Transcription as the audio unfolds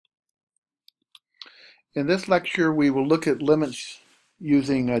In this lecture, we will look at limits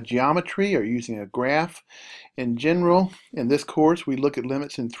using a geometry or using a graph. In general, in this course, we look at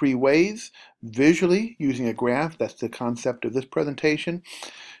limits in three ways. Visually, using a graph, that's the concept of this presentation.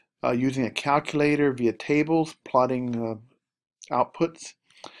 Using a calculator via tables, plotting outputs,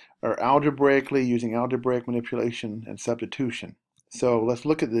 or algebraically using algebraic manipulation and substitution. So let's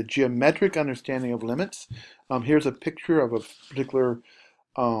look at the geometric understanding of limits. Here's a picture of a particular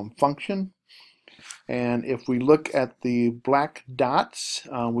function. And if we look at the black dots,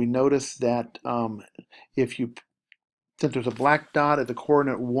 we notice that since there's a black dot at the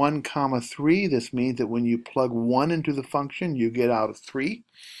coordinate 1, 3, this means that when you plug 1 into the function, you get out a 3.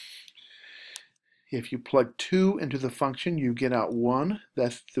 If you plug 2 into the function, you get out 1.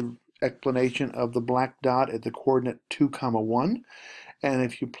 That's the explanation of the black dot at the coordinate 2, 1. And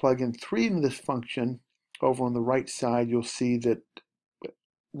if you plug in 3 into this function, over on the right side, you'll see that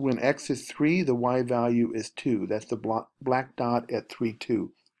when x is 3, the y value is 2. That's the black dot at 3,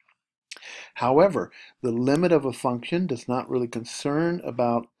 2. However, the limit of a function does not really concern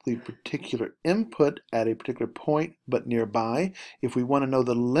about the particular input at a particular point, but nearby. If we want to know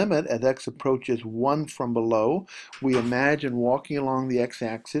the limit as x approaches 1 from below, we imagine walking along the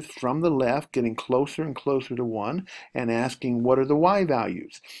x-axis from the left, getting closer and closer to 1, and asking what are the y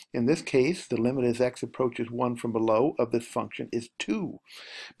values. In this case, the limit as x approaches 1 from below of this function is 2.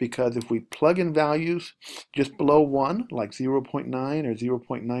 Because if we plug in values just below 1, like 0.9 or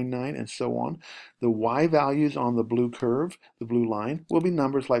 0.99 and so on, the y values on the blue curve, the blue line, will be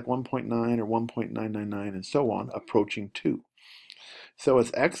numbers like 1.9 or 1.999 and so on, approaching 2. So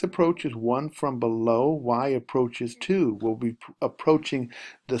as x approaches 1 from below, y approaches 2. We'll be approaching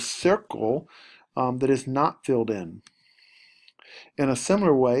the circle that is not filled in. In a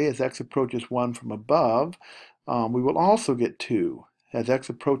similar way, as x approaches 1 from above, we will also get 2. As x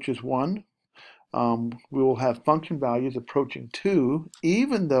approaches 1, we will have function values approaching 2,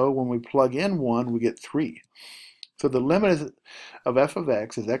 even though when we plug in 1, we get 3. So the limit of f of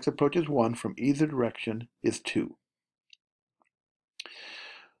x as x approaches 1 from either direction is 2.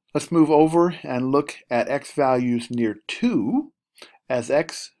 Let's move over and look at x values near 2. As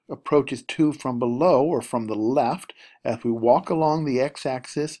x approaches 2 from below or from the left, as we walk along the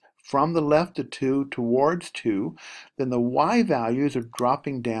x-axis from the left to 2 towards 2, then the y values are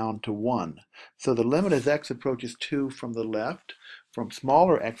dropping down to 1. So the limit as x approaches 2 from the left, from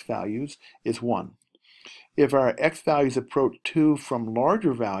smaller x values, is 1. If our x values approach 2 from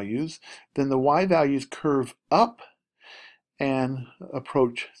larger values, then the y values curve up and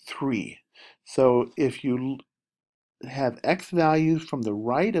approach 3. So if you have x values from the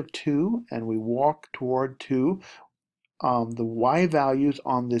right of 2 and we walk toward 2, the y values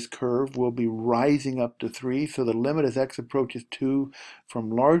on this curve will be rising up to 3. So the limit as x approaches 2 from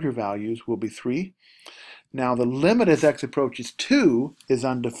larger values will be 3. Now the limit as x approaches 2 is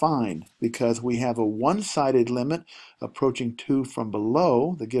undefined because we have a one-sided limit approaching 2 from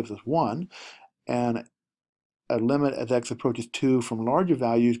below that gives us 1, and a limit as x approaches 2 from larger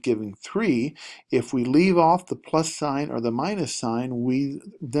values giving 3. If we leave off the plus sign or the minus sign, we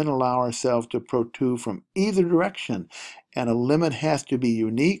then allow ourselves to approach 2 from either direction. And a limit has to be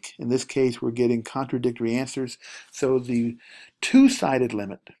unique. In this case, we're getting contradictory answers. So the two-sided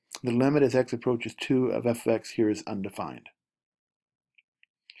limit, the limit as x approaches 2 of f of x here, is undefined.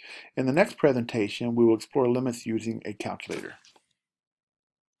 In the next presentation, we will explore limits using a calculator.